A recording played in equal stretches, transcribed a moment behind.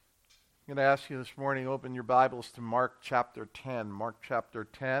I'm going to ask you this morning, open your Bibles to Mark chapter 10. Mark chapter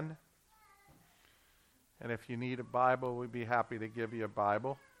 10. And if you need a Bible, we'd be happy to give you a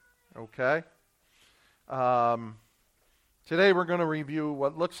Bible. Okay? Today we're going to review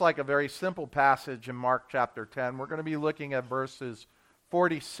what looks like a very simple passage in Mark chapter 10. We're going to be looking at verses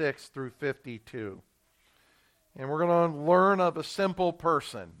 46 through 52. And we're going to learn of a simple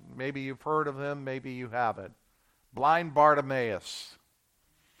person. Maybe you've heard of him, maybe you haven't. Blind Bartimaeus.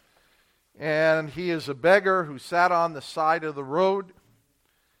 And he is a beggar who sat on the side of the road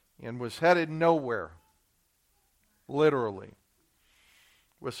and was headed nowhere, literally.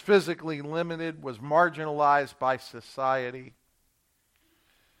 Was physically limited, was marginalized by society,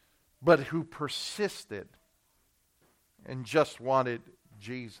 but who persisted and just wanted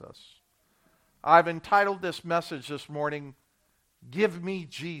Jesus. I've entitled this message this morning, Give Me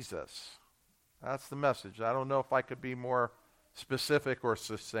Jesus. That's the message. I don't know if I could be more specific or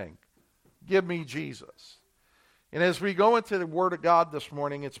succinct. Give me Jesus. And as we go into the Word of God this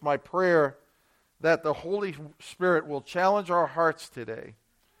morning, it's my prayer that the Holy Spirit will challenge our hearts today,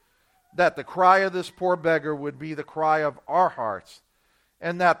 that the cry of this poor beggar would be the cry of our hearts,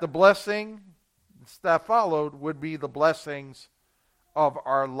 and that the blessing that followed would be the blessings of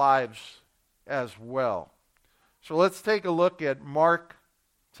our lives as well. So let's take a look at Mark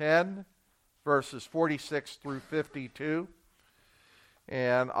 10, verses 46 through 52.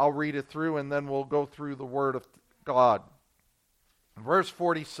 And I'll read it through, and then we'll go through the Word of God. Verse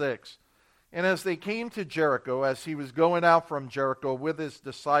 46, And as they came to Jericho, as he was going out from Jericho with his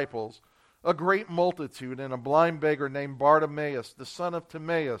disciples, a great multitude and a blind beggar named Bartimaeus, the son of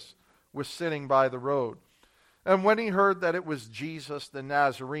Timaeus, was sitting by the road. And when he heard that it was Jesus the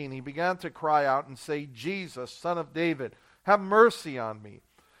Nazarene, he began to cry out and say, Jesus, Son of David, have mercy on me.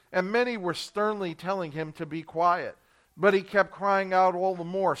 And many were sternly telling him to be quiet. But he kept crying out all the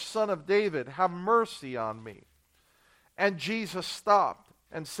more, Son of David, have mercy on me. And Jesus stopped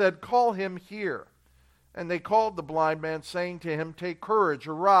and said, Call him here. And they called the blind man, saying to him, Take courage,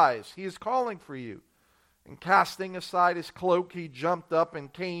 arise, he is calling for you. And casting aside his cloak, he jumped up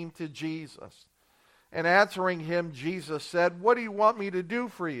and came to Jesus. And answering him, Jesus said, What do you want me to do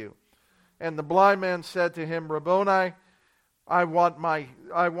for you? And the blind man said to him, Rabboni, I want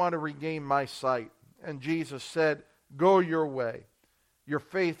to regain my sight. And Jesus said, Go your way. Your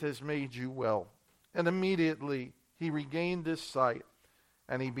faith has made you well. And immediately he regained his sight,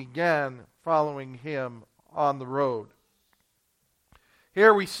 and he began following him on the road.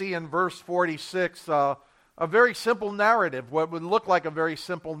 Here we see in verse 46 a very simple narrative, what would look like a very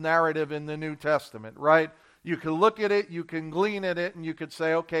simple narrative in the New Testament, right? You can look at it, you can glean at it, and you could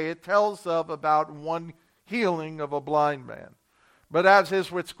say, okay, it tells of about one healing of a blind man. But as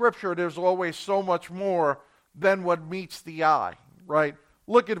is with Scripture, there's always so much more than what meets the eye, right?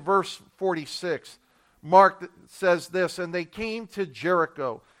 Look at verse 46. Mark says this, And they came to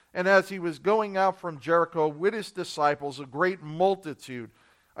Jericho, and as he was going out from Jericho with his disciples, a great multitude,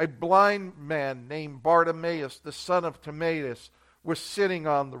 a blind man named Bartimaeus, the son of Timaeus, was sitting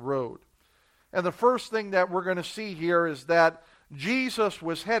on the road. And the first thing that we're going to see here is that Jesus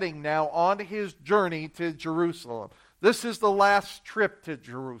was heading now on his journey to Jerusalem. This is the last trip to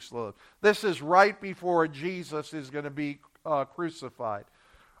Jerusalem. This is right before Jesus is going to be crucified.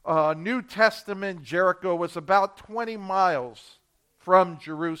 New Testament Jericho was about 20 miles from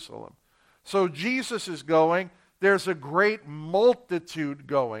Jerusalem. So Jesus is going. There's a great multitude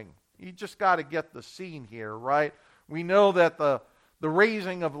going. You just got to get the scene here, right? We know that the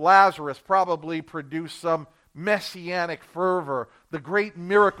raising of Lazarus probably produced some messianic fervor. The great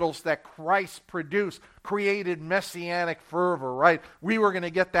miracles that Christ produced created messianic fervor, right? We were going to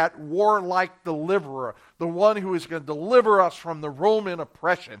get that warlike deliverer, the one who is going to deliver us from the Roman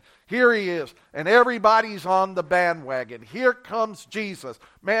oppression. Here he is, and everybody's on the bandwagon. Here comes Jesus.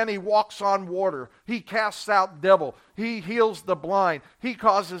 Man, he walks on water. He casts out devil. He heals the blind. He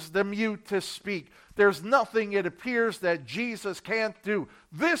causes the mute to speak. There's nothing, it appears, that Jesus can't do.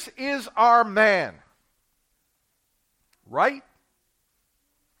 This is our man. Right?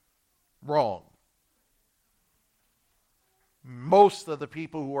 Wrong. Most of the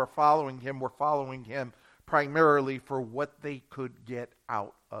people who were following him primarily for what they could get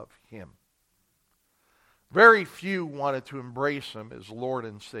out of him. Very few wanted to embrace him as Lord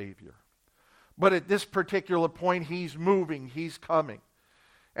and Savior. But at this particular point, he's moving, he's coming.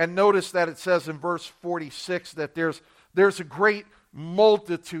 And notice that it says in verse 46 that there's a great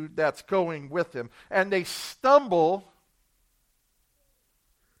multitude that's going with him. And they stumble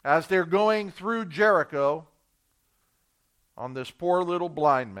as they're going through Jericho on this poor little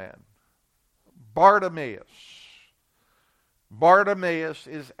blind man, Bartimaeus. Bartimaeus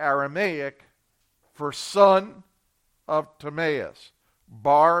is Aramaic for son of Timaeus.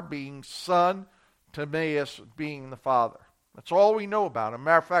 Bar being son, Timaeus being the father. That's all we know about him.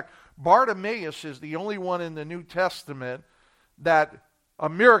 Matter of fact, Bartimaeus is the only one in the New Testament that a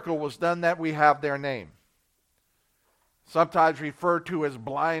miracle was done that we have their name. Sometimes referred to as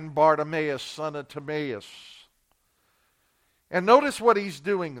blind Bartimaeus, son of Timaeus. And notice what he's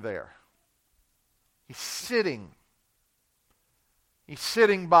doing there. He's sitting. He's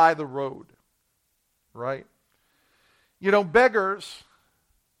sitting by the road, right? You know, beggars,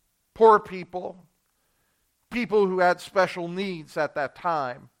 poor people, people who had special needs at that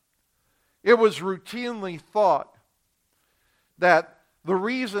time, it was routinely thought that the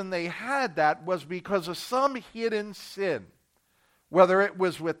reason they had that was because of some hidden sin, whether it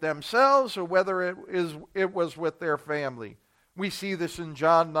was with themselves or whether it was with their family. We see this in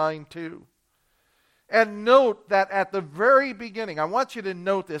John 9:2. And note that at the very beginning, I want you to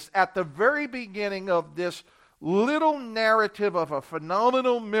note this, at the very beginning of this little narrative of a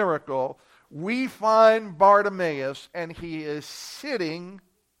phenomenal miracle, we find Bartimaeus, and he is sitting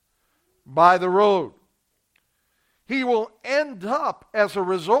by the road. He will end up, as a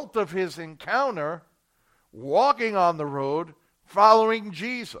result of his encounter, walking on the road, following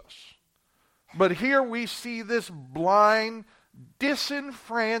Jesus. But here we see this blind,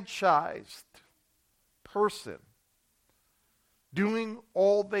 disenfranchised person doing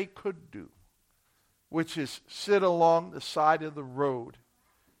all they could do, which is sit along the side of the road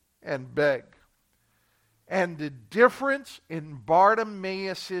and beg. And the difference in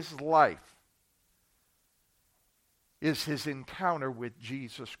Bartimaeus' life is his encounter with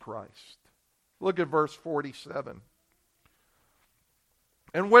Jesus Christ. Look at verse 47.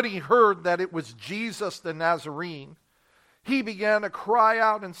 And when he heard that it was Jesus the Nazarene, he began to cry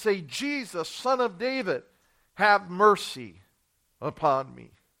out and say, Jesus, Son of David, have mercy upon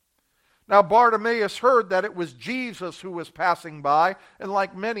me. Now Bartimaeus heard that it was Jesus who was passing by, and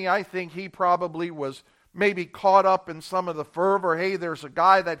like many, I think he probably was maybe caught up in some of the fervor. Hey, there's a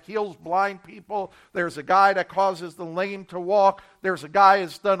guy that heals blind people. There's a guy that causes the lame to walk. There's a guy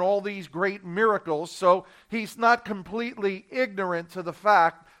that's done all these great miracles. So he's not completely ignorant to the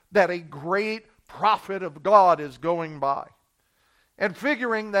fact that a great prophet of God is going by. And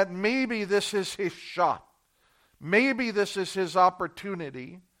figuring that maybe this is his shot. Maybe this is his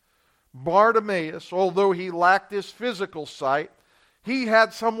opportunity. Bartimaeus, although he lacked his physical sight, he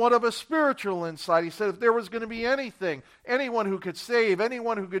had somewhat of a spiritual insight. He said if there was going to be anything, anyone who could save,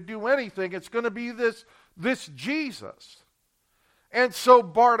 anyone who could do anything, it's going to be this Jesus. And so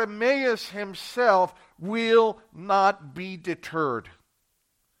Bartimaeus himself will not be deterred.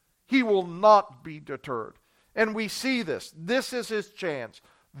 He will not be deterred. And we see this. This is his chance.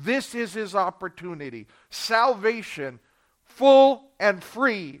 This is his opportunity. Salvation, full and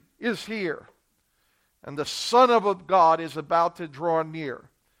free, is here. And the Son of God is about to draw near.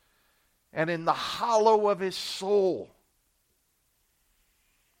 And in the hollow of his soul,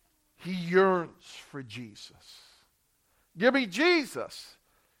 he yearns for Jesus. Give me Jesus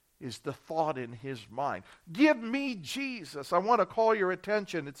is the thought in his mind. Give me Jesus. I want to call your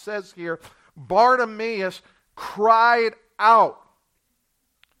attention. It says here, Bartimaeus cried out.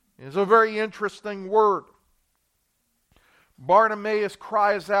 It's a very interesting word. Bartimaeus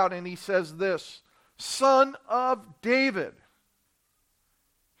cries out and he says this, Son of David,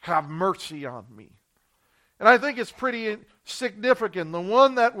 have mercy on me. And I think it's pretty significant. The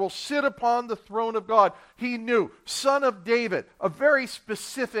one that will sit upon the throne of God, he knew. Son of David, a very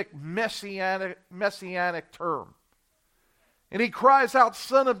specific messianic term. And he cries out,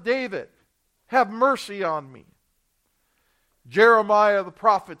 Son of David, have mercy on me. Jeremiah the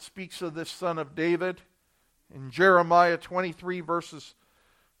prophet speaks of this Son of David. In Jeremiah 23 verses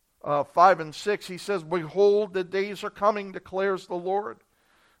 5 and 6, he says, Behold, the days are coming, declares the Lord,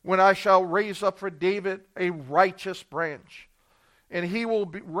 when I shall raise up for David a righteous branch. And he will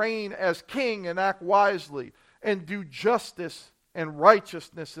reign as king and act wisely and do justice and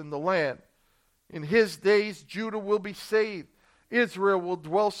righteousness in the land. In his days, Judah will be saved. Israel will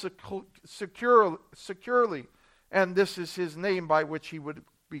dwell securely. And this is his name by which he would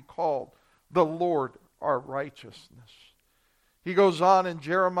be called, the Lord our righteousness. He goes on in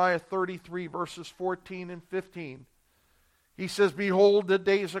Jeremiah 33 verses 14 and 15. He says, Behold, the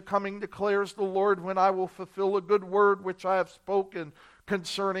days are coming, declares the Lord, when I will fulfill a good word which I have spoken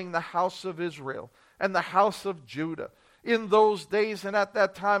concerning the house of Israel and the house of Judah. In those days and at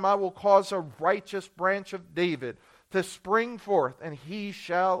that time I will cause a righteous branch of David to spring forth, and he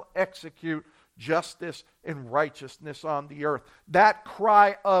shall execute justice and righteousness on the earth. That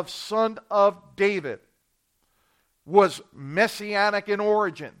cry of Son of David was messianic in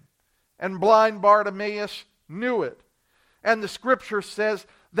origin, and blind Bartimaeus knew it. And the scripture says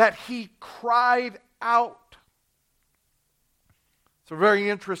that he cried out. It's a very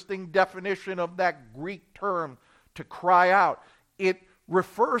interesting definition of that Greek term, to cry out. It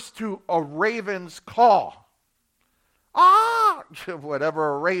refers to a raven's call. Ah!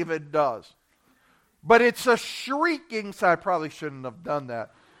 Whatever a raven does. But it's a shrieking sound. I probably shouldn't have done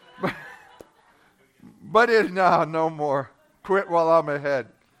that. But no more. Quit while I'm ahead.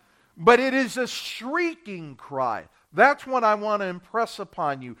 But it is a shrieking cry. That's what I want to impress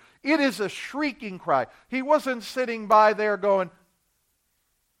upon you. It is a shrieking cry. He wasn't sitting by there going,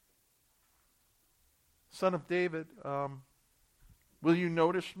 Son of David, will you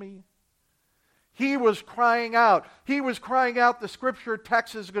notice me? He was crying out. He was crying out. The scripture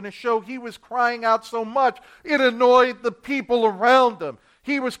text is going to show he was crying out so much it annoyed the people around him.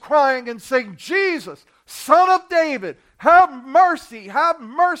 He was crying and saying, Jesus, Son of David, have mercy, have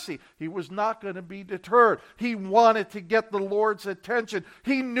mercy. He was not going to be deterred. He wanted to get the Lord's attention.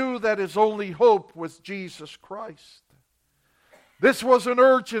 He knew that his only hope was Jesus Christ. This was an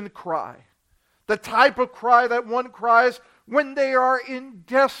urgent cry. The type of cry that one cries when they are in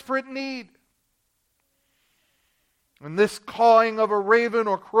desperate need. And this cawing of a raven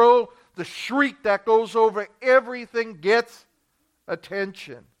or crow, the shriek that goes over everything, gets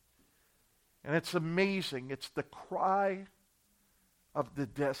attention. And it's amazing. It's the cry of the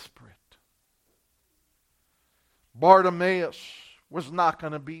desperate. Bartimaeus was not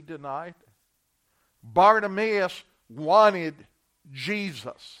going to be denied. Bartimaeus wanted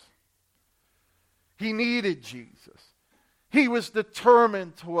Jesus. He needed Jesus. He was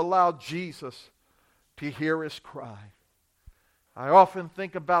determined to allow Jesus to hear his cry. I often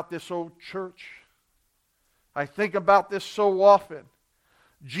think about this old church. I think about this so often.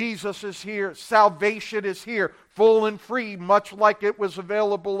 Jesus is here. Salvation is here, full and free, much like it was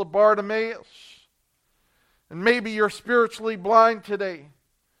available to Bartimaeus. And maybe you're spiritually blind today.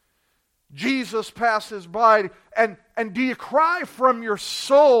 Jesus passes by, and do you cry from your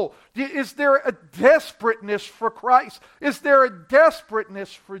soul? Is there a desperateness for Christ? Is there a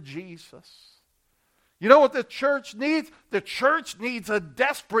desperateness for Jesus? You know what the church needs? The church needs a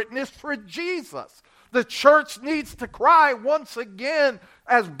desperateness for Jesus. The church needs to cry once again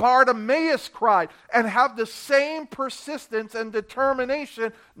as Bartimaeus cried and have the same persistence and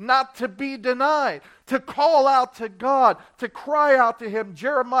determination not to be denied, to call out to God, to cry out to Him.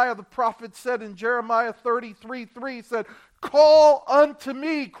 Jeremiah the prophet said in Jeremiah 33:3 said, "Call unto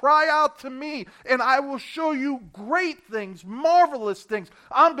me, cry out to me, and I will show you great things, marvelous things.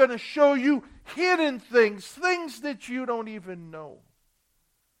 I'm going to show you hidden things, things that you don't even know."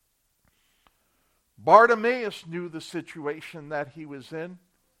 Bartimaeus knew the situation that he was in.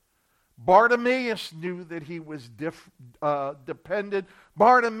 Bartimaeus knew that he was dependent.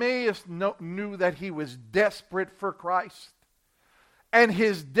 Bartimaeus knew that he was desperate for Christ. And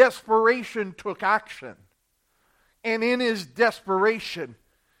his desperation took action. And in his desperation,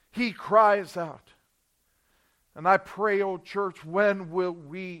 he cries out. And I pray, oh church, when will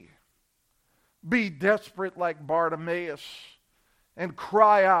we be desperate like Bartimaeus and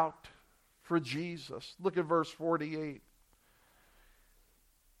cry out for Jesus? Look at verse 48.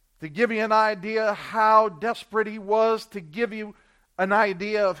 To give you an idea how desperate he was, to give you an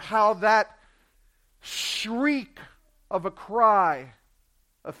idea of how that shriek of a cry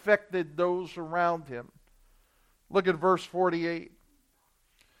affected those around him. Look at verse 48.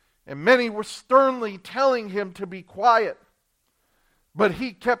 And many were sternly telling him to be quiet, but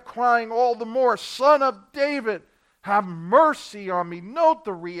he kept crying all the more, "Son of David, have mercy on me." Note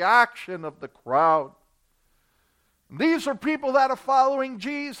the reaction of the crowd. These are people that are following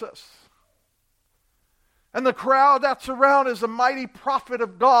Jesus. And the crowd that's around as a mighty prophet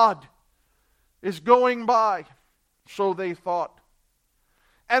of God is going by. So they thought.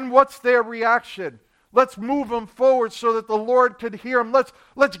 And what's their reaction? Let's move them forward so that the Lord could hear them.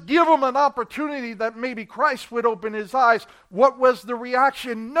 Let's give them an opportunity that maybe Christ would open his eyes. What was the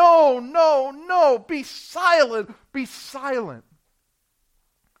reaction? No, no, no. Be silent. Be silent.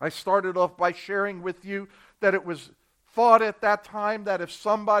 I started off by sharing with you that it was thought at that time that if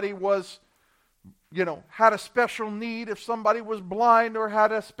somebody was, had a special need, if somebody was blind or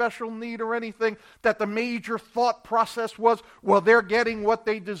had a special need or anything, that the major thought process was, well, they're getting what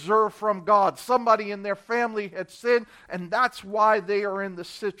they deserve from God. Somebody in their family had sinned, and that's why they are in the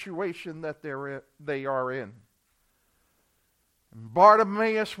situation that they are in. And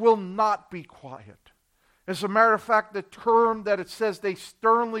Bartimaeus will not be quiet. As a matter of fact, the term that it says they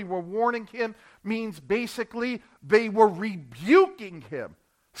sternly were warning him means basically they were rebuking him.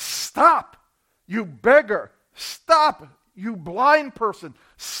 Stop, you beggar. Stop, you blind person.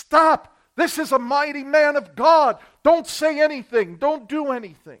 Stop. This is a mighty man of God. Don't say anything. Don't do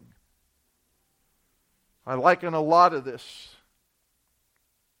anything. I liken a lot of this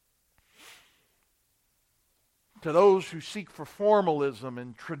to those who seek for formalism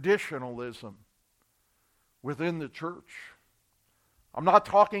and traditionalism within the church. I'm not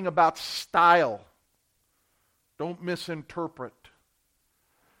talking about style. Don't misinterpret.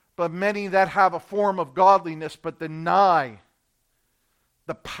 But many that have a form of godliness but deny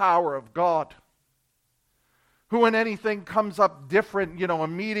the power of God. Who when anything comes up different,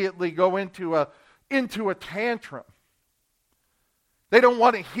 immediately go into a tantrum. They don't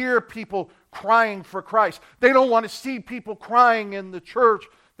want to hear people crying for Christ. They don't want to see people crying in the church.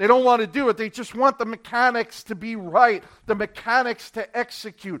 They don't want to do it. They just want the mechanics to be right, the mechanics to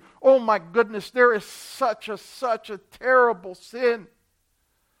execute. Oh my goodness, there is such a terrible sin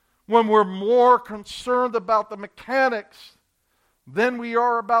when we're more concerned about the mechanics than we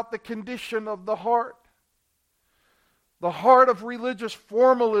are about the condition of the heart. The heart of religious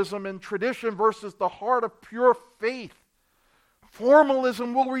formalism and tradition versus the heart of pure faith.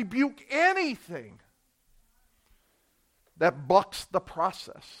 Formalism will rebuke anything that bucks the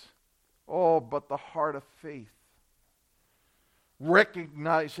process. Oh, but the heart of faith,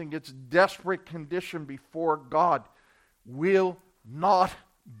 recognizing its desperate condition before God, will not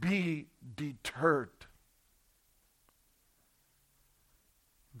be deterred.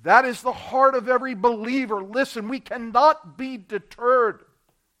 That is the heart of every believer. Listen, we cannot be deterred.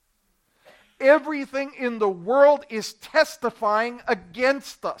 Everything in the world is testifying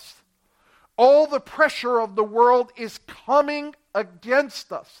against us. All the pressure of the world is coming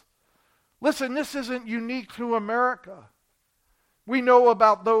against us. Listen, this isn't unique to America. We know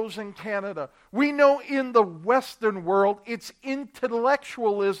about those in Canada. We know in the Western world, it's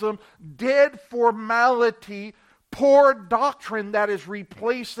intellectualism, dead formality, poor doctrine that is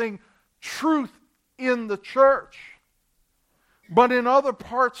replacing truth in the church. But in other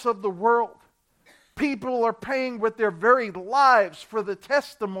parts of the world, people are paying with their very lives for the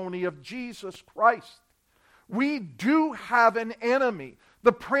testimony of Jesus Christ. We do have an enemy,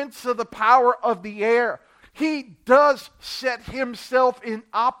 the prince of the power of the air. He does set himself in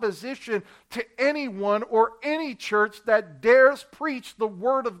opposition to anyone or any church that dares preach the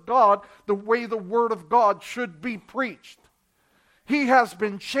Word of God the way the Word of God should be preached. He has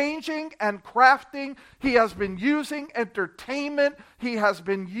been changing and crafting. He has been using entertainment. He has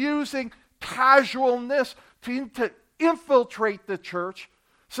been using casualness to infiltrate the church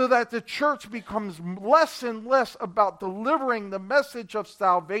so that the church becomes less and less about delivering the message of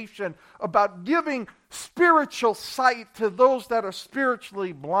salvation, about giving spiritual sight to those that are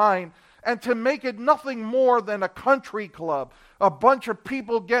spiritually blind, and to make it nothing more than a country club, a bunch of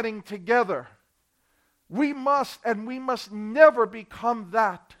people getting together. We must never become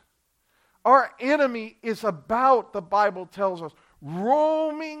that. Our enemy is about, the Bible tells us,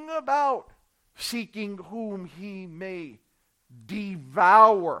 roaming about, seeking whom he may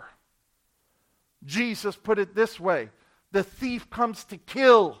devour. Jesus put it this way: the thief comes to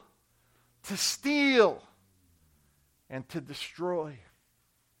kill, to steal, and to destroy.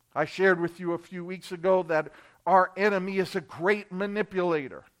 I shared with you a few weeks ago that our enemy is a great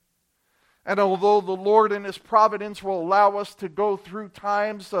manipulator. And although the Lord in His providence will allow us to go through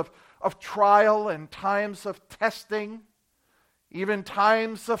times of trial and times of testing, even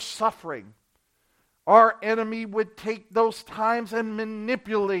times of suffering, our enemy would take those times and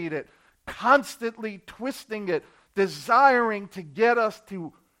manipulate it, constantly twisting it, desiring to get us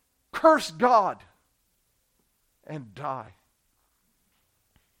to curse God and die.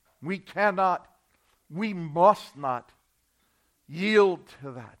 We cannot, we must not yield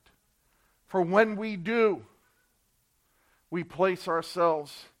to that. For when we do, we place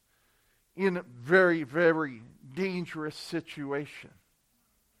ourselves in a very, very dangerous situation.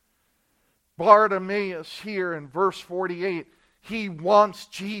 Bartimaeus here in verse 48, he wants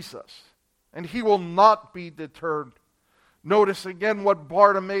Jesus, and he will not be deterred. Notice again what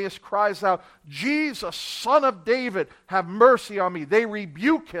Bartimaeus cries out: Jesus, Son of David, have mercy on me. They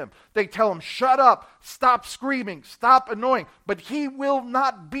rebuke him. They tell him, shut up, stop screaming, stop annoying. But he will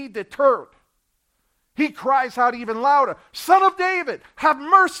not be deterred. He cries out even louder, Son of David, have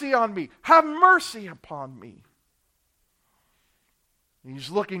mercy on me. Have mercy upon me.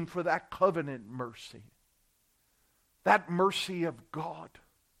 He's looking for that covenant mercy. That mercy of God.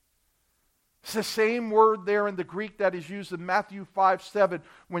 It's the same word there in the Greek that is used in Matthew 5:7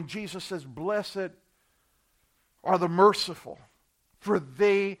 when Jesus says, blessed are the merciful, for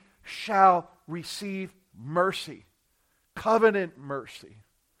they shall receive mercy. Covenant mercy.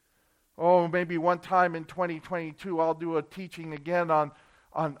 Oh, maybe one time in 2022 I'll do a teaching again on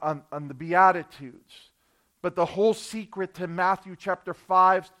the Beatitudes. But the whole secret to Matthew chapter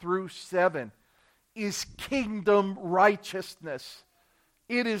 5 through 7 is kingdom righteousness.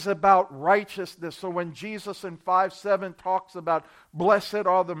 It is about righteousness. So when Jesus in 5:7 talks about blessed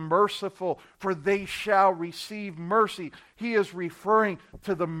are the merciful, for they shall receive mercy, he is referring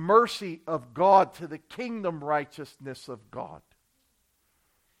to the mercy of God, to the kingdom righteousness of God.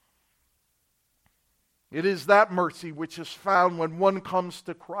 It is that mercy which is found when one comes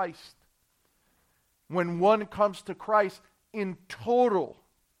to Christ. When one comes to Christ in total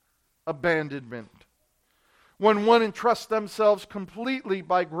abandonment. When one entrusts themselves completely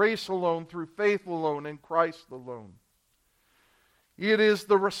by grace alone, through faith alone, in Christ alone. It is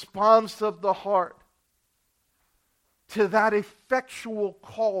the response of the heart to that effectual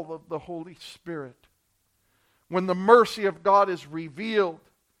call of the Holy Spirit. When the mercy of God is revealed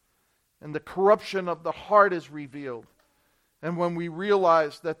and the corruption of the heart is revealed. And when we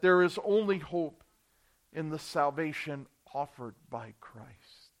realize that there is only hope in the salvation offered by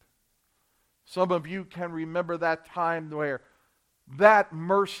Christ. Some of you can remember that time where that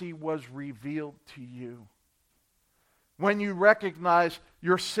mercy was revealed to you. When you recognize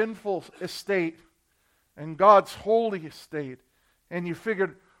your sinful estate and God's holy estate, and you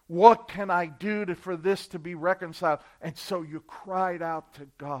figured, what can I do for this to be reconciled? And so you cried out to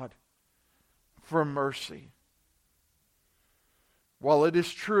God for mercy. While it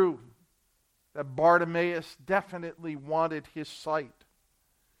is true that Bartimaeus definitely wanted his sight,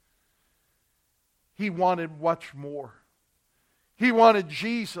 he wanted much more. He wanted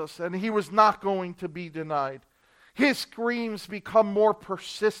Jesus, and he was not going to be denied. His screams become more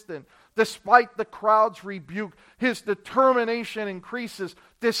persistent. Despite the crowd's rebuke, his determination increases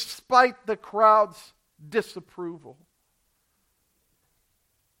despite the crowd's disapproval.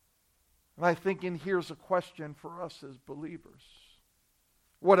 And I think here's a question for us as believers.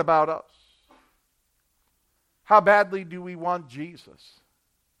 What about us? How badly do we want Jesus?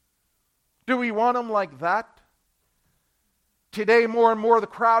 Do we want him like that? Today, more and more, the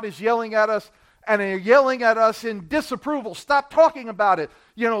crowd is yelling at us, and they're yelling at us in disapproval. Stop talking about it.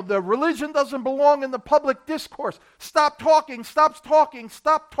 You know, the religion doesn't belong in the public discourse. Stop talking, stop talking,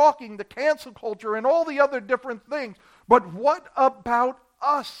 stop talking. The cancel culture and all the other different things. But what about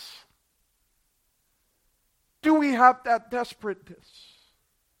us? Do we have that desperateness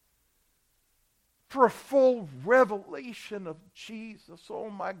for a full revelation of Jesus? Oh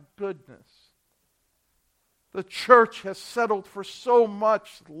my goodness. The church has settled for so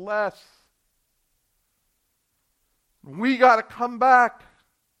much less. We got to come back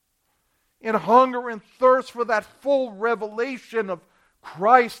in hunger and thirst for that full revelation of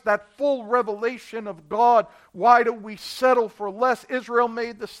Christ, that full revelation of God. Why do we settle for less? Israel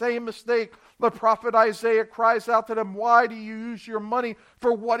made the same mistake. The prophet Isaiah cries out to them, why do you use your money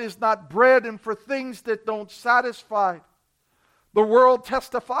for what is not bread and for things that don't satisfy? The world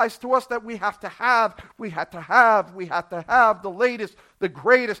testifies to us that we have to have the latest, the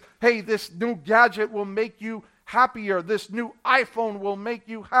greatest. Hey, this new gadget will make you happier. This new iPhone will make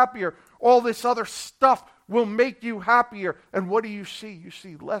you happier. All this other stuff will make you happier. And what do you see? You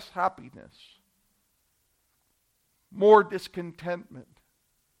see less happiness, more discontentment,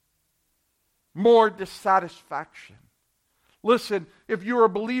 more dissatisfaction. Listen, if you're a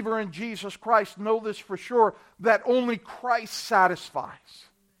believer in Jesus Christ, know this for sure, that only Christ satisfies.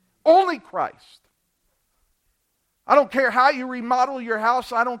 Only Christ. I don't care how you remodel your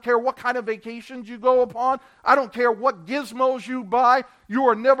house. I don't care what kind of vacations you go upon. I don't care what gizmos you buy. You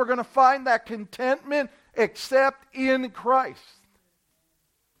are never going to find that contentment except in Christ.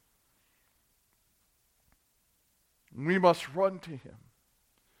 We must run to him.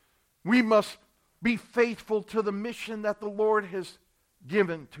 We must be faithful to the mission that the Lord has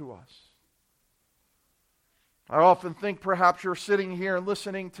given to us. I often think perhaps you're sitting here and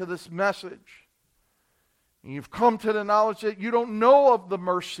listening to this message, and you've come to the knowledge that you don't know of the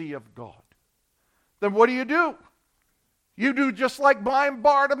mercy of God. Then what do? You do just like blind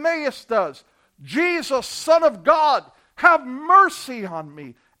Bartimaeus does. Jesus, Son of God, have mercy on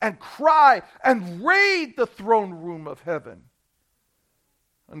me, and cry and raid the throne room of heaven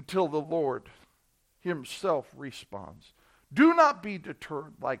until the Lord himself responds. Do not be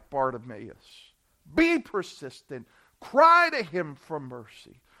deterred like Bartimaeus. Be persistent. Cry to him for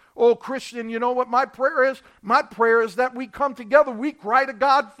mercy. Oh, Christian, you know what my prayer is? My prayer is that we come together, we cry to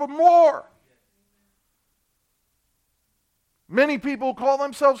God for more. Many people who call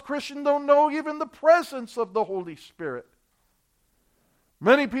themselves Christian don't know even the presence of the Holy Spirit.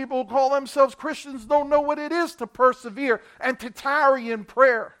 Many people who call themselves Christians don't know what it is to persevere and to tarry in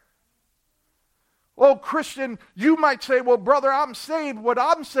prayer. Oh, Christian, you might say, well, brother, I'm saved. What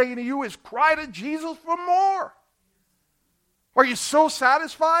I'm saying to you is cry to Jesus for more. Are you so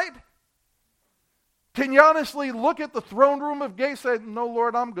satisfied? Can you honestly look at the throne room of grace and say, no,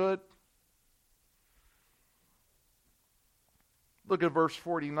 Lord, I'm good? Look at verse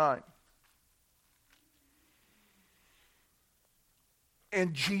 49.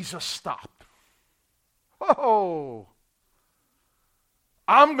 And Jesus stopped. Oh,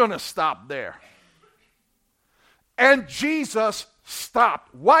 I'm going to stop there. And Jesus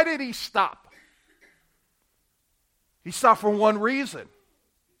stopped. Why did he stop? He stopped for one reason.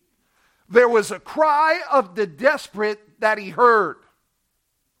 There was a cry of the desperate that he heard.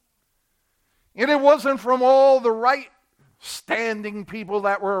 And it wasn't from all the right standing people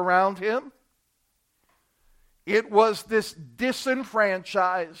that were around him. It was this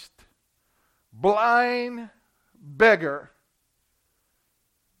disenfranchised, blind beggar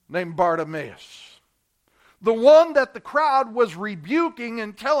named Bartimaeus. The one that the crowd was rebuking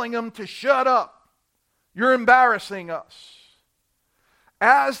and telling him to shut up. You're embarrassing us.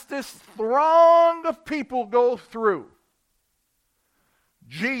 As this throng of people go through,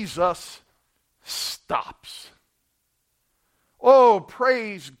 Jesus stops. Oh,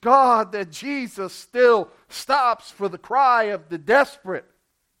 praise God that Jesus still stops for the cry of the desperate.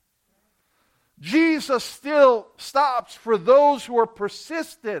 Jesus still stops for those who are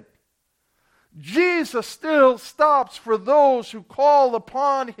persistent. Jesus still stops for those who call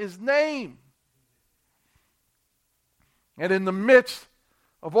upon his name. And in the midst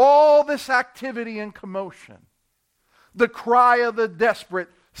of all this activity and commotion, the cry of the desperate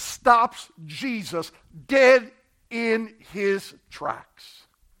stops Jesus dead in his tracks.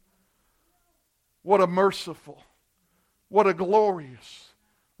 What a merciful, what a glorious,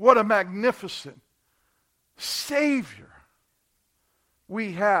 what a magnificent Savior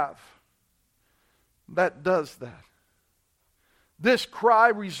we have that does that. This cry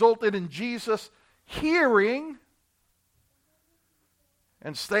resulted in Jesus hearing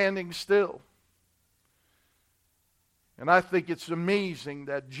and standing still. And I think it's amazing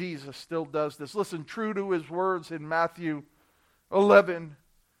that Jesus still does this. Listen, true to his words in Matthew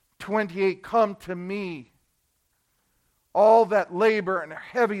 11:28, come to me, all that labor and are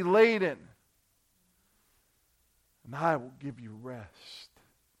heavy laden, and I will give you rest.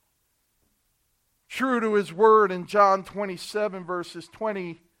 True to his word in John 10 verses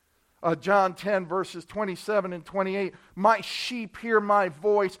 27 and 28, my sheep hear my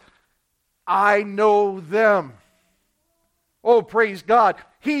voice, I know them. Oh, praise God.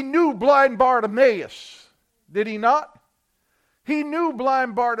 He knew blind Bartimaeus, did he not? He knew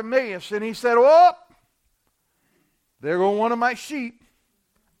blind Bartimaeus, and he said, oh, there go one of my sheep.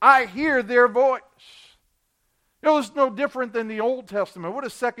 I hear their voice. It was no different than the Old Testament. What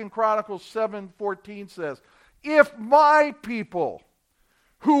does 2 Chronicles 7:14 says? If my people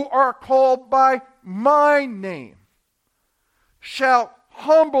who are called by my name shall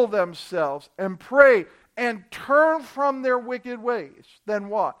humble themselves and pray and turn from their wicked ways, then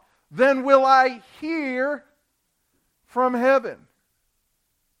what? Then will I hear from heaven.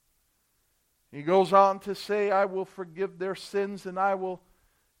 He goes on to say, I will forgive their sins and I will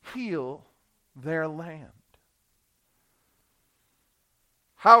heal their land.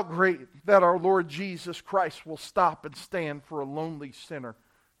 How great that our Lord Jesus Christ will stop and stand for a lonely sinner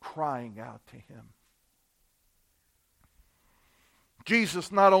crying out to him.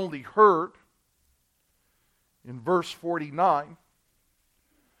 Jesus not only heard in verse 49,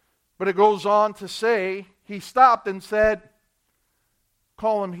 but it goes on to say, he stopped and said,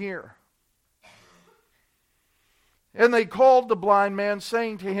 call him here. And they called the blind man,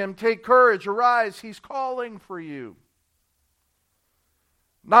 saying to him, take courage, arise, he's calling for you.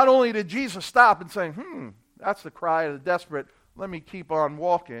 Not only did Jesus stop and say, that's the cry of the desperate, let me keep on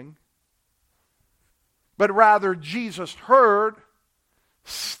walking. But rather, Jesus heard,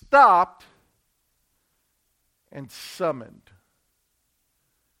 stopped, and summoned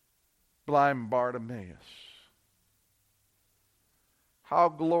blind Bartimaeus. How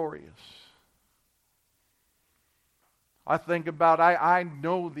glorious. I think about, I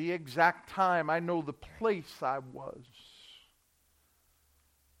know the exact time, I know the place I was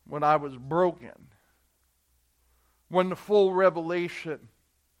when I was broken, when the full revelation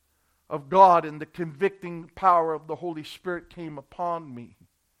of God and the convicting power of the Holy Spirit came upon me,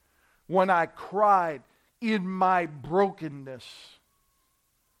 when I cried in my brokenness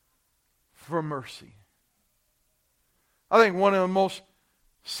for mercy. I think one of the most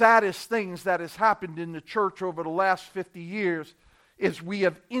saddest things that has happened in the church over the last 50 years is we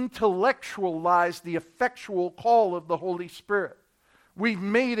have intellectualized the effectual call of the Holy Spirit. We've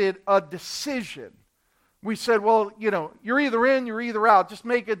made it a decision We said, well, you're either in, you're either out. Just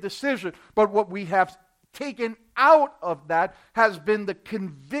make a decision. But what we have taken out of that has been the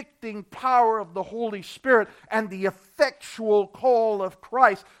convicting power of the Holy Spirit and the effectual call of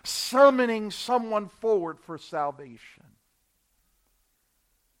Christ, summoning someone forward for salvation.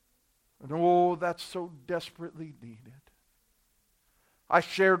 And oh, that's so desperately needed. I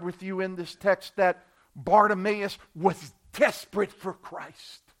shared with you in this text that Bartimaeus was desperate for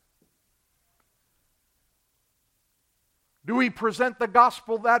Christ. Do we present the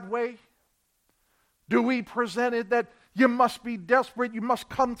gospel that way? Do we present it that you must be desperate, you must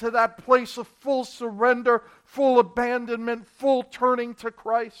come to that place of full surrender, full abandonment, full turning to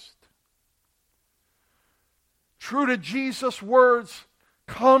Christ? True to Jesus' words,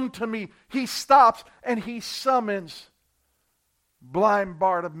 come to me. He stops and he summons blind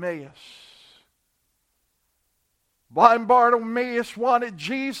Bartimaeus. Blind Bartimaeus wanted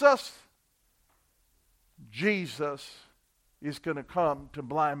Jesus. Jesus is going to come to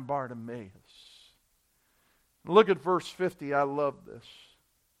blind Bartimaeus. Look at verse 50. I love this.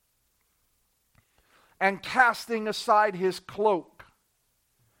 And casting aside his cloak,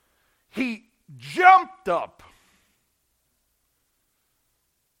 he jumped up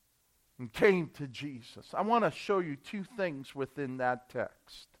and came to Jesus. I want to show you two things within that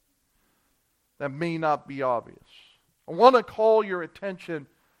text that may not be obvious. I want to call your attention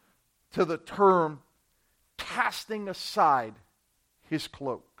to the term casting aside his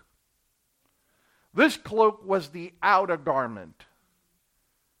cloak. This cloak was the outer garment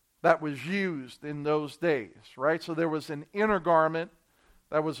that was used in those days, right? So there was an inner garment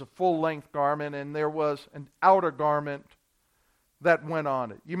that was a full-length garment, and there was an outer garment that went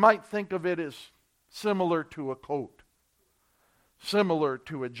on it. You might think of it as similar to a coat, similar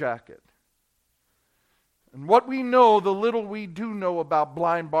to a jacket. And what we know, the little we do know about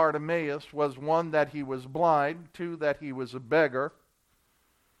blind Bartimaeus, was one, that he was blind, two, that he was a beggar.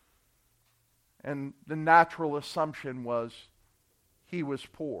 And the natural assumption was he was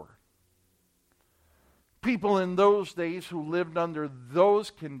poor. People in those days who lived under those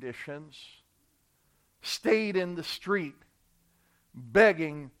conditions stayed in the street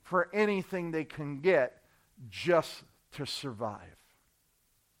begging for anything they can get just to survive.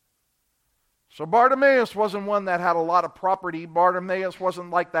 So Bartimaeus wasn't one that had a lot of property. Bartimaeus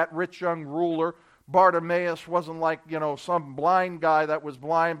wasn't like that rich young ruler. Bartimaeus wasn't like, some blind guy that was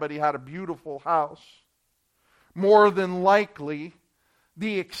blind, but he had a beautiful house. More than likely,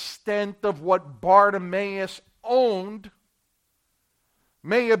 the extent of what Bartimaeus owned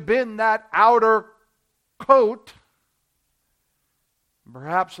may have been that outer coat,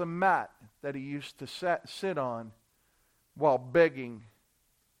 perhaps a mat that he used to sit on while begging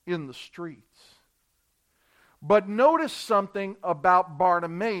in the streets. But notice something about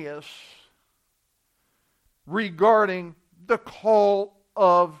Bartimaeus regarding the call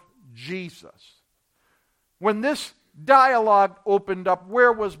of Jesus. When this dialogue opened up,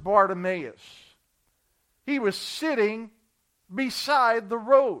 where was Bartimaeus? He was sitting beside the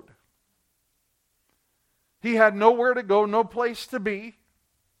road. He had nowhere to go, no place to be.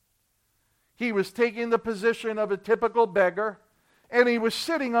 He was taking the position of a typical beggar, and he was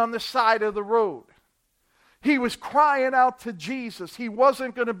sitting on the side of the road. He was crying out to Jesus. He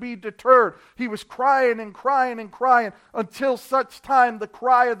wasn't going to be deterred. He was crying and crying and crying until such time the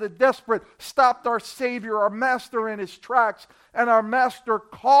cry of the desperate stopped our Savior, our Master, in his tracks, and our Master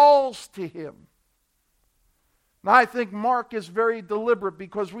calls to him. Now, I think Mark is very deliberate,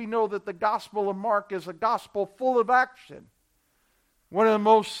 because we know that the Gospel of Mark is a gospel full of action. One of the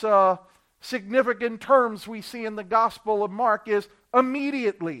most significant terms we see in the Gospel of Mark is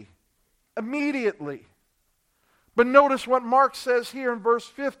immediately. Immediately. But notice what Mark says here in verse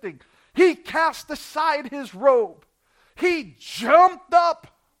 50. He cast aside his robe. He jumped up.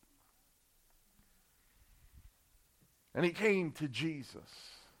 And he came to Jesus.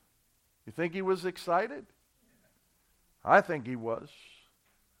 You think he was excited? I think he was.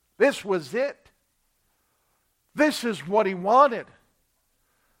 This was it. This is what he wanted.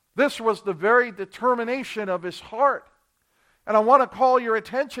 This was the very determination of his heart. And I want to call your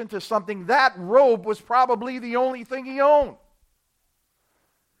attention to something. That robe was probably the only thing he owned.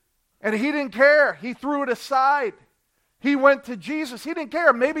 And he didn't care. He threw it aside. He went to Jesus. He didn't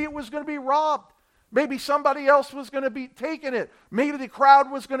care. Maybe it was going to be robbed. Maybe somebody else was going to be taking it. Maybe the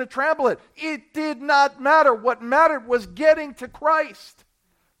crowd was going to trample it. It did not matter. What mattered was getting to Christ.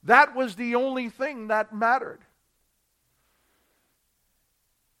 That was the only thing that mattered.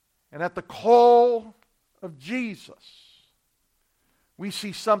 And at the call of Jesus, we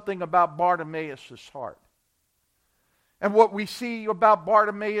see something about Bartimaeus' heart. And what we see about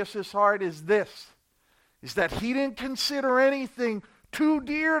Bartimaeus' heart is this. is that he didn't consider anything too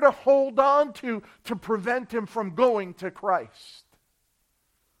dear to hold on to prevent him from going to Christ.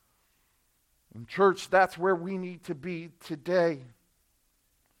 And church, that's where we need to be today.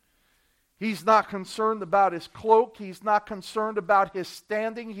 He's not concerned about his cloak. He's not concerned about his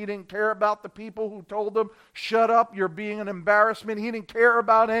standing. He didn't care about the people who told him, shut up, you're being an embarrassment. He didn't care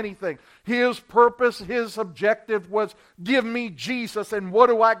about anything. His purpose, his objective was, give me Jesus, and what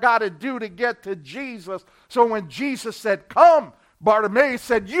do I got to do to get to Jesus? So when Jesus said, come, Bartimaeus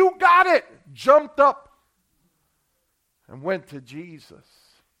said, you got it, jumped up and went to Jesus.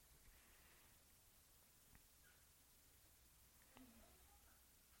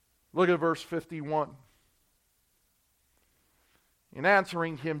 Look at verse 51. In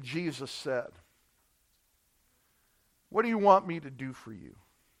answering him, Jesus said, what do you want me to do for you?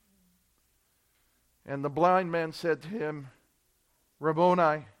 And the blind man said to him,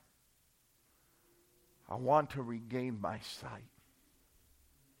 Rabboni, I want to regain my sight.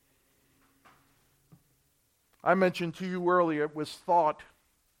 I mentioned to you earlier, it was thought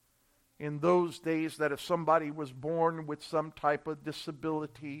in those days that if somebody was born with some type of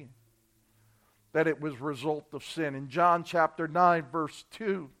disability, that it was a result of sin. In John chapter 9, verse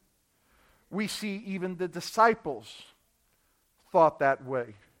 2, we see even the disciples thought that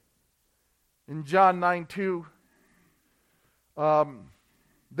way. In John 9:2,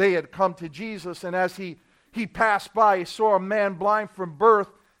 they had come to Jesus, and as he passed by, he saw a man blind from birth.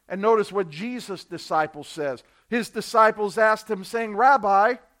 And notice what Jesus' disciples says. His disciples asked him, saying,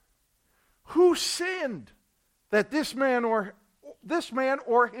 Rabbi, who sinned, that this man or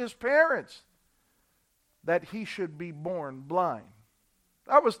his parents, that he should be born blind?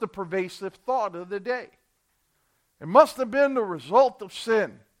 That was the pervasive thought of the day. It must have been the result of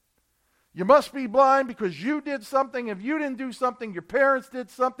sin. You must be blind because you did something. If you didn't do something, your parents did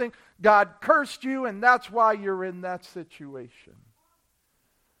something. God cursed you, and that's why you're in that situation.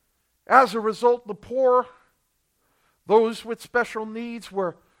 As a result, the poor, those with special needs,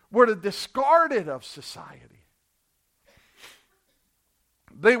 were the discarded of society.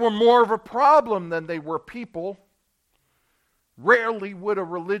 They were more of a problem than they were people. Rarely would a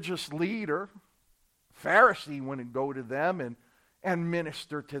religious leader, Pharisee, wouldn't go to them and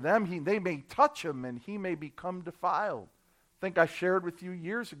minister to them. They may touch him and he may become defiled. I think I shared with you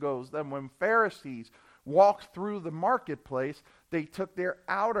years ago that when Pharisees walked through the marketplace, they took their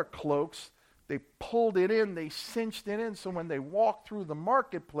outer cloaks, they pulled it in, they cinched it in, so when they walked through the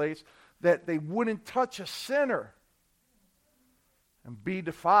marketplace, that they wouldn't touch a sinner and be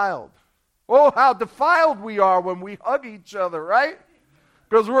defiled. Oh, how defiled we are when we hug each other, right?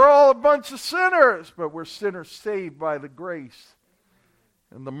 Because we're all a bunch of sinners, but we're sinners saved by the grace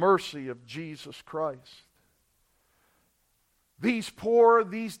and the mercy of Jesus Christ. These poor,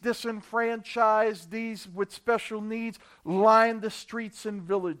 these disenfranchised, these with special needs lined the streets and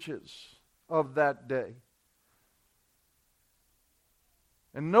villages of that day.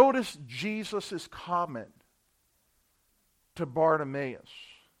 And notice Jesus' comment to Bartimaeus.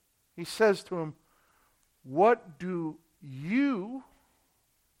 He says to him, what do you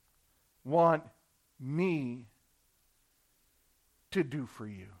want me to do for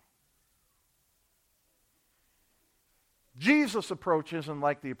you? Jesus' approach isn't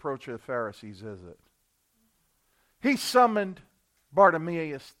like the approach of the Pharisees, is it? He summoned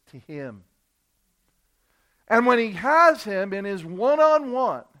Bartimaeus to him. And when he has him in his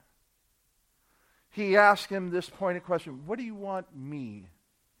one-on-one, he asks him this pointed question, what do you want me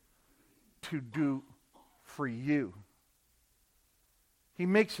to do for you? He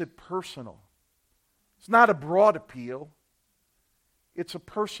makes it personal. It's not a broad appeal. It's a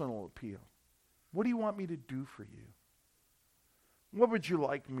personal appeal. What do you want me to do for you? What would you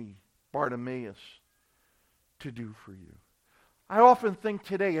like me, Bartimaeus, to do for you? I often think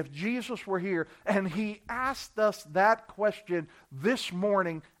today, if Jesus were here and he asked us that question this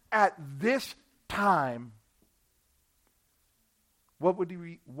morning at this time, what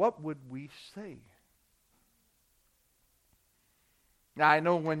would we say? Now, I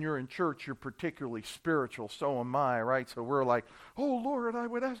know when you're in church, you're particularly spiritual. So am I, right? So we're like, oh, Lord, I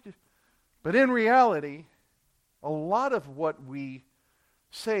would ask you. But in reality, a lot of what we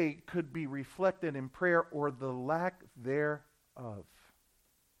say could be reflected in prayer or the lack thereof.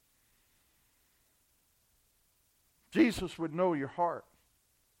 Jesus would know your heart.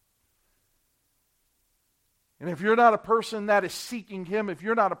 And if you're not a person that is seeking him, if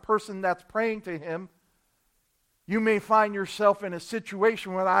you're not a person that's praying to him, you may find yourself in a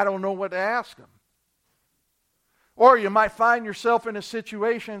situation where I don't know what to ask him. Or you might find yourself in a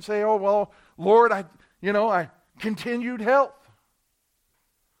situation and say, oh, well, Lord, I continued health.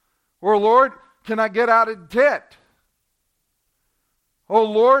 Or Lord, can I get out of debt? Oh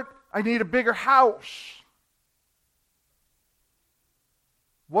Lord, I need a bigger house.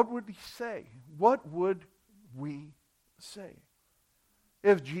 What would he say? What would we say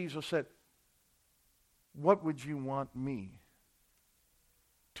if Jesus said, what would you want me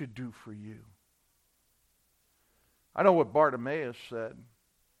to do for you? I know what Bartimaeus said.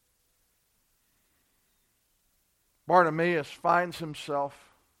 Bartimaeus finds himself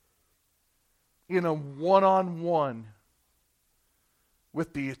in a one-on-one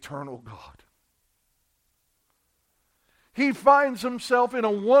with the eternal God. He finds himself in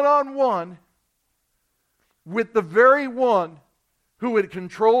a one-on-one with the very one who would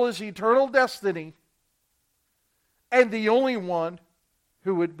control his eternal destiny and the only one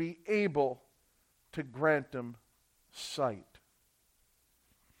who would be able to grant him sight.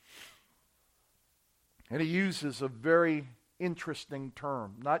 And he uses a very interesting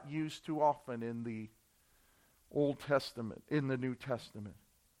term, not used too often in the Old Testament, in the New Testament.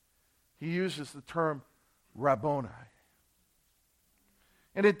 He uses the term Rabboni.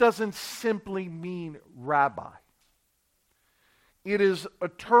 And it doesn't simply mean rabbi. It is a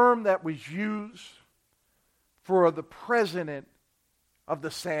term that was used for the president of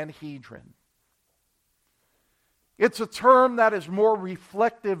the Sanhedrin. It's a term that is more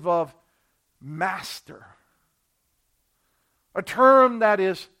reflective of master. A term that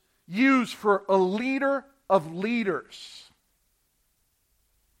is used for a leader of leaders.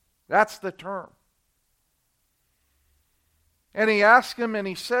 That's the term. And he asks him and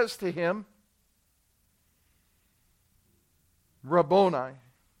he says to him, Rabboni,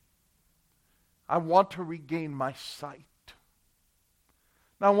 I want to regain my sight.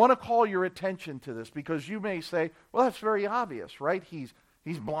 Now I want to call your attention to this because you may say, well, that's very obvious, right? He's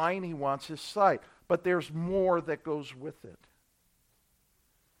blind, he wants his sight. But there's more that goes with it.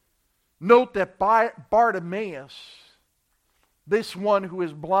 Note that Bartimaeus, this one who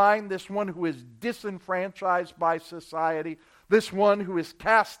is blind, this one who is disenfranchised by society, this one who is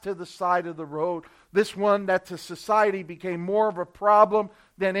cast to the side of the road, this one that to society became more of a problem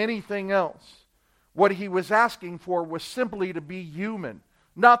than anything else. What he was asking for was simply to be human,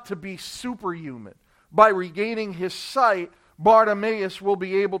 not to be superhuman. By regaining his sight, Bartimaeus will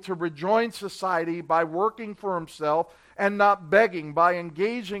be able to rejoin society by working for himself and not begging, by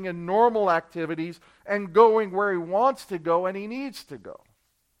engaging in normal activities and going where he wants to go and he needs to go.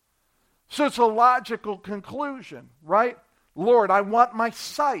 So it's a logical conclusion, right? Lord, I want my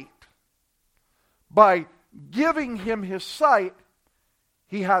sight. By giving him his sight,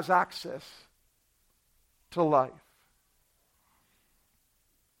 he has access to life.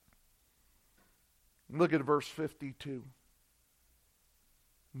 Look at verse 52.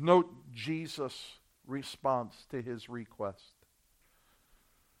 Note Jesus' response to his request.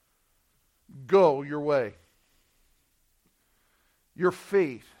 Go your way. Your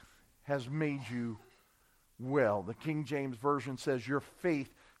faith has made you well. The King James Version says, your faith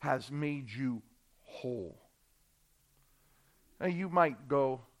has made you whole. Now you might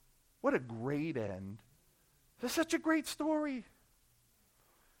go, what a great end. That's such a great story.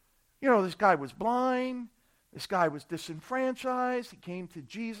 You know, this guy was blind. This guy was disenfranchised. He came to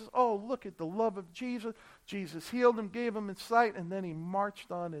Jesus. Oh, look at the love of Jesus. Jesus healed him, gave him his sight, and then he marched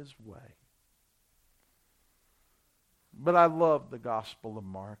on his way. But I love the Gospel of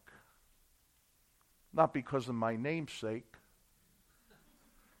Mark. Not because of my namesake,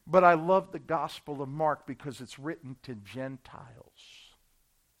 but I love the Gospel of Mark because it's written to Gentiles.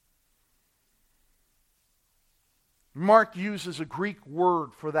 Mark uses a Greek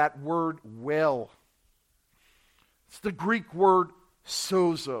word for that word well. It's the Greek word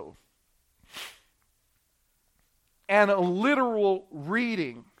sozo. And a literal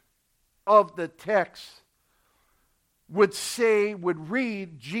reading of the text would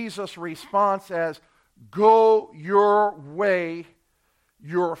read Jesus' response as, go your way,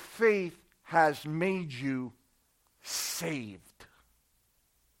 your faith has made you saved.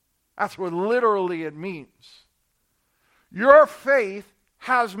 That's what literally it means. Your faith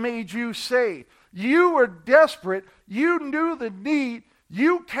has made you saved. You were desperate. You knew the need.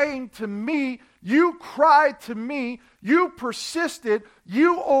 You came to me. You cried to me. You persisted.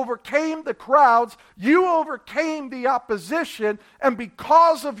 You overcame the crowds. You overcame the opposition. And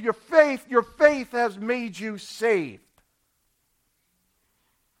because of your faith has made you saved.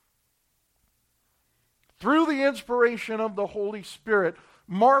 Through the inspiration of the Holy Spirit,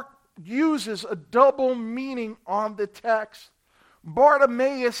 Mark uses a double meaning on the text.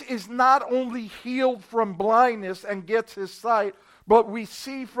 Bartimaeus is not only healed from blindness and gets his sight, but we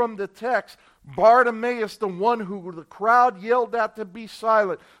see from the text, Bartimaeus, the one who the crowd yelled at to be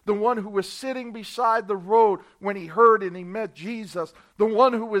silent, the one who was sitting beside the road when he heard and he met Jesus, the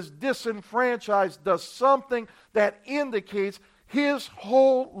one who was disenfranchised, does something that indicates his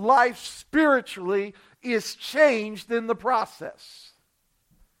whole life spiritually is changed in the process.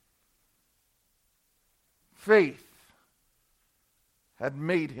 Faith had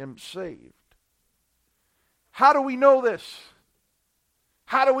made him saved. How do we know this?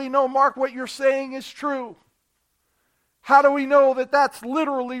 How do we know, Mark, what you're saying is true? How do we know that that's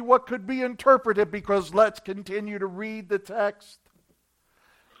literally what could be interpreted? Because let's continue to read the text.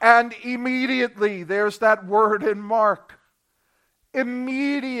 And immediately, there's that word in Mark.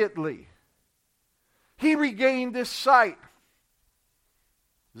 Immediately, he regained his sight.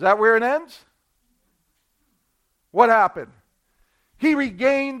 Is that where it ends? What happened? He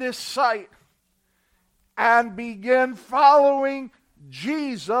regained his sight and began following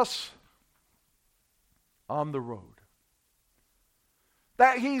Jesus on the road.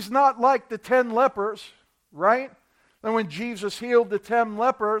 That he's not like the 10 lepers, right? And when Jesus healed the 10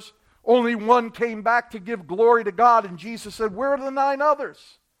 lepers, only one came back to give glory to God, and Jesus said, "Where are the 9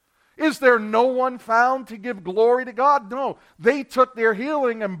 others? Is there no one found to give glory to God?" No. They took their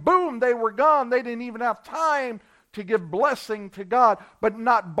healing and boom, they were gone. They didn't even have time to give blessing to God. But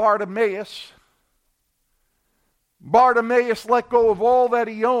not Bartimaeus. Bartimaeus let go of all that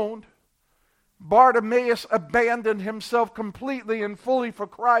he owned. Bartimaeus abandoned himself completely and fully for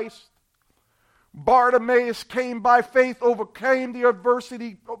Christ. Bartimaeus came by faith, overcame the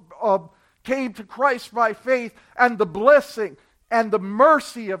adversity, came to Christ by faith, and the blessing and the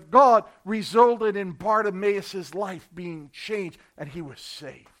mercy of God resulted in Bartimaeus' life being changed, and he was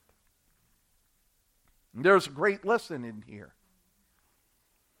saved. And there's a great lesson in here.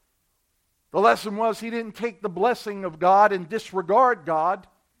 The lesson was he didn't take the blessing of God and disregard God.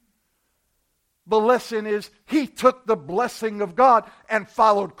 The lesson is he took the blessing of God and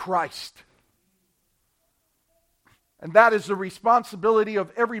followed Christ. And that is the responsibility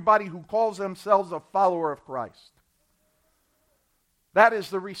of everybody who calls themselves a follower of Christ. That is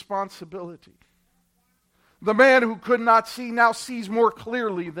the responsibility. The man who could not see now sees more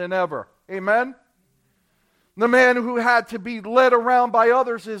clearly than ever. Amen? The man who had to be led around by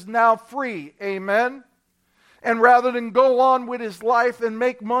others is now free. Amen? And rather than go on with his life and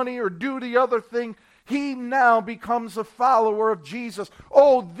make money or do the other thing, he now becomes a follower of Jesus.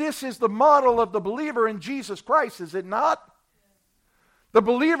 Oh, this is the model of the believer in Jesus Christ, is it not? The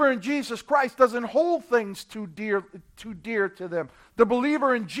believer in Jesus Christ doesn't hold things too dear to them. The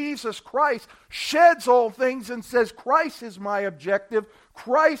believer in Jesus Christ sheds all things and says, Christ is my objective,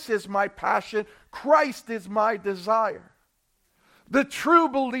 Christ is my passion, Christ is my desire. The true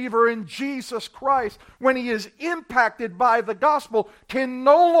believer in Jesus Christ, when he is impacted by the gospel, can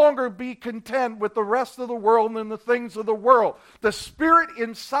no longer be content with the rest of the world and the things of the world. The spirit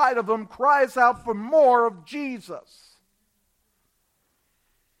inside of him cries out for more of Jesus.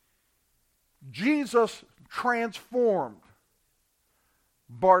 Jesus transformed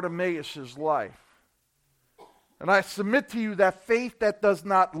Bartimaeus' life. And I submit to you that faith that does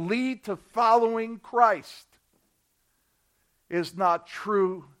not lead to following Christ is not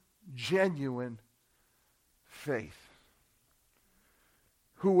true, genuine faith.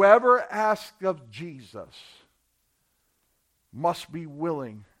 Whoever asks of Jesus must be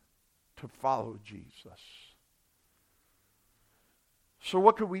willing to follow Jesus. So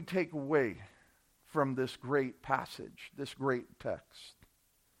what could we take away from this great passage, this great text?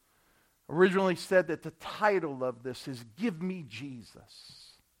 Originally said that the title of this is Give Me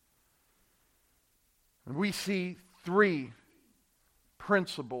Jesus. And we see 3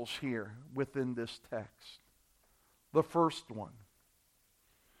 principles here within this text. The first one,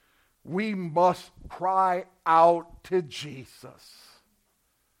 we must cry out to Jesus.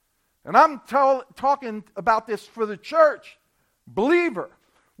 And I'm talking about this for the church. Believer,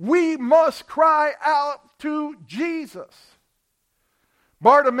 we must cry out to Jesus.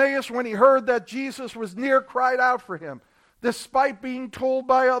 Bartimaeus, when he heard that Jesus was near, cried out for him. Despite being told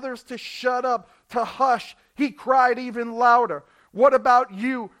by others to shut up, to hush, he cried even louder. What about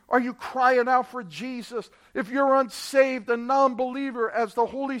you? Are you crying out for Jesus? If you're unsaved, a non-believer, as the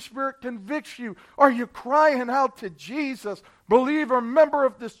Holy Spirit convicts you, are you crying out to Jesus? Believer, member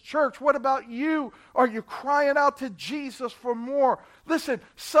of this church, what about you? Are you crying out to Jesus for more? Listen,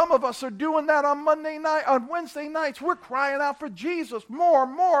 some of us are doing that on Wednesday nights. We're crying out for Jesus. More.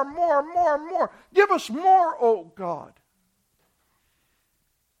 Give us more, oh God.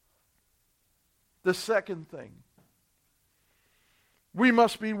 The second thing, we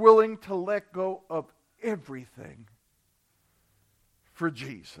must be willing to let go of everything for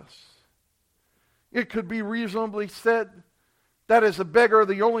Jesus. It could be reasonably said that as a beggar,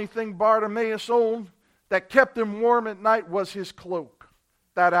 the only thing Bartimaeus owned that kept him warm at night was his cloak,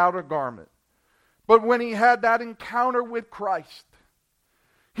 that outer garment. But when he had that encounter with Christ,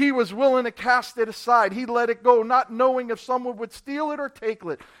 he was willing to cast it aside. He let it go, not knowing if someone would steal it or take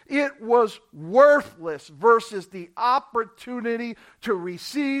it. It was worthless versus the opportunity to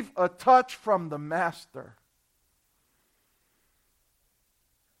receive a touch from the Master.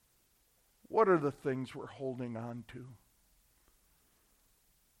 What are the things we're holding on to?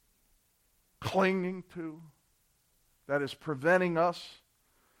 Clinging to, that is preventing us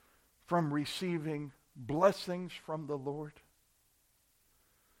from receiving blessings from the Lord?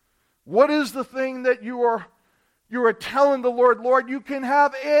 What is the thing that you are telling the Lord, Lord, you can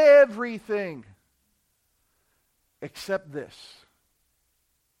have everything except this?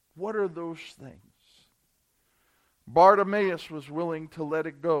 What are those things? Bartimaeus was willing to let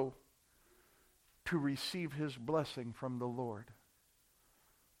it go to receive his blessing from the Lord.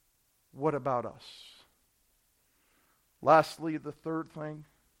 What about us? Lastly, the third thing,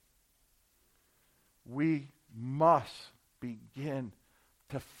 we must begin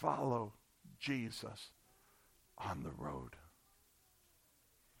to follow Jesus on the road.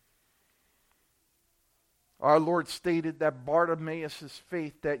 Our Lord stated that Bartimaeus'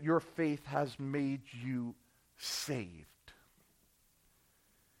 faith, that your faith has made you saved,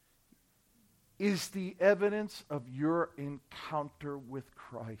 is the evidence of your encounter with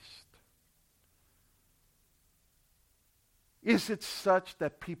Christ. Is it such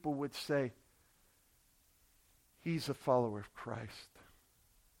that people would say, he's a follower of Christ?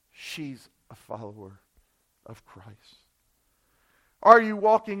 She's a follower of Christ. Are you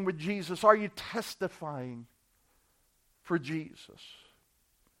walking with Jesus? Are you testifying for Jesus?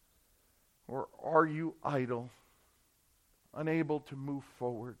 Or are you idle, unable to move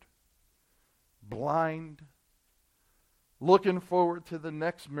forward, blind, looking forward to the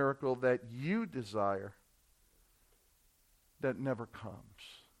next miracle that you desire that never comes?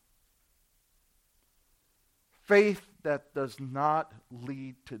 Faith that does not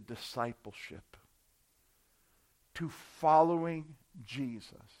lead to discipleship, to following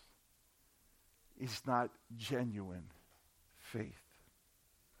Jesus, is not genuine faith.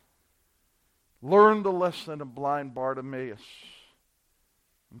 Learn the lesson of blind Bartimaeus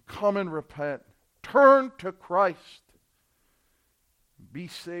and come and repent. Turn to Christ. Be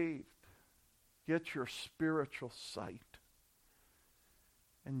saved. Get your spiritual sight.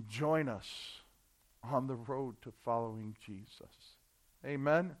 And join us on the road to following Jesus.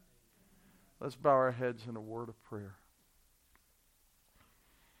 Amen? Let's bow our heads in a word of prayer.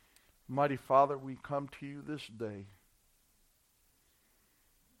 Mighty Father, we come to you this day.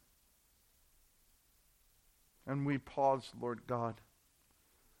 And we pause, Lord God,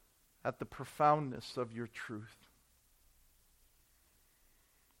 at the profoundness of your truth.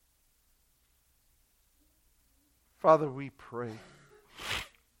 Father, we pray.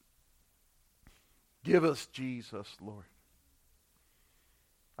 Give us Jesus, Lord.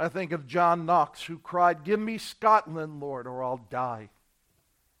 I think of John Knox, who cried, "Give me Scotland, Lord, or I'll die."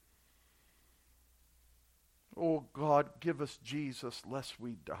 Oh God, give us Jesus lest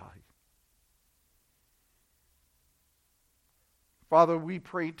we die. Father, we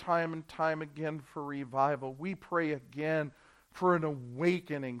pray time and time again for revival. We pray again for an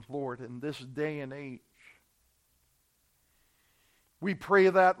awakening, Lord, in this day and age. We pray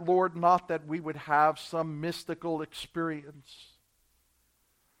that, Lord, not that we would have some mystical experience.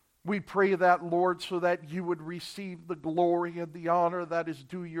 We pray that, Lord, so that you would receive the glory and the honor that is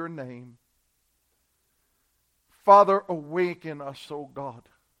due your name. Father, awaken us, O God.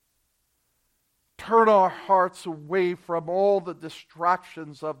 Turn our hearts away from all the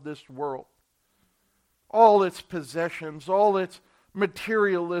distractions of this world, all its possessions, all its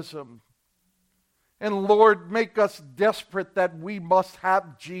materialism. And Lord, make us desperate that we must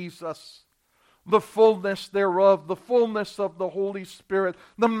have Jesus, the fullness thereof, the fullness of the Holy Spirit,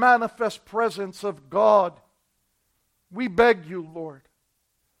 the manifest presence of God. We beg you, Lord,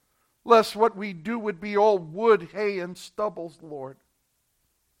 lest what we do would be all wood, hay, and stubbles, Lord.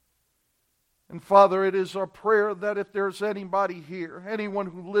 And Father, it is our prayer that if there's anybody here, anyone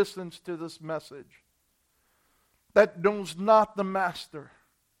who listens to this message, that knows not the Master,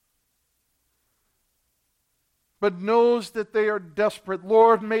 but knows that they are desperate,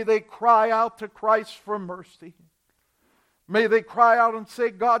 Lord, may they cry out to Christ for mercy. May they cry out and say,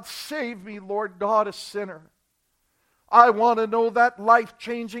 God, save me, Lord God, a sinner. I want to know that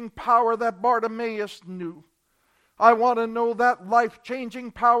life-changing power that Bartimaeus knew. I want to know that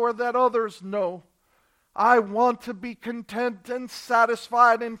life-changing power that others know. I want to be content and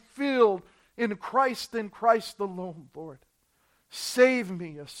satisfied and filled in Christ alone, Lord. Save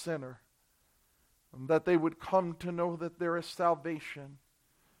me, a sinner. And that they would come to know that there is salvation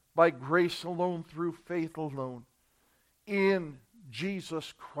by grace alone, through faith alone, in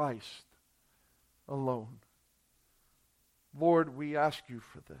Jesus Christ alone. Lord, we ask you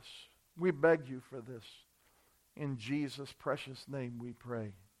for this. We beg you for this. In Jesus' precious name we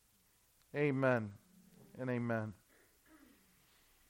pray. Amen and amen.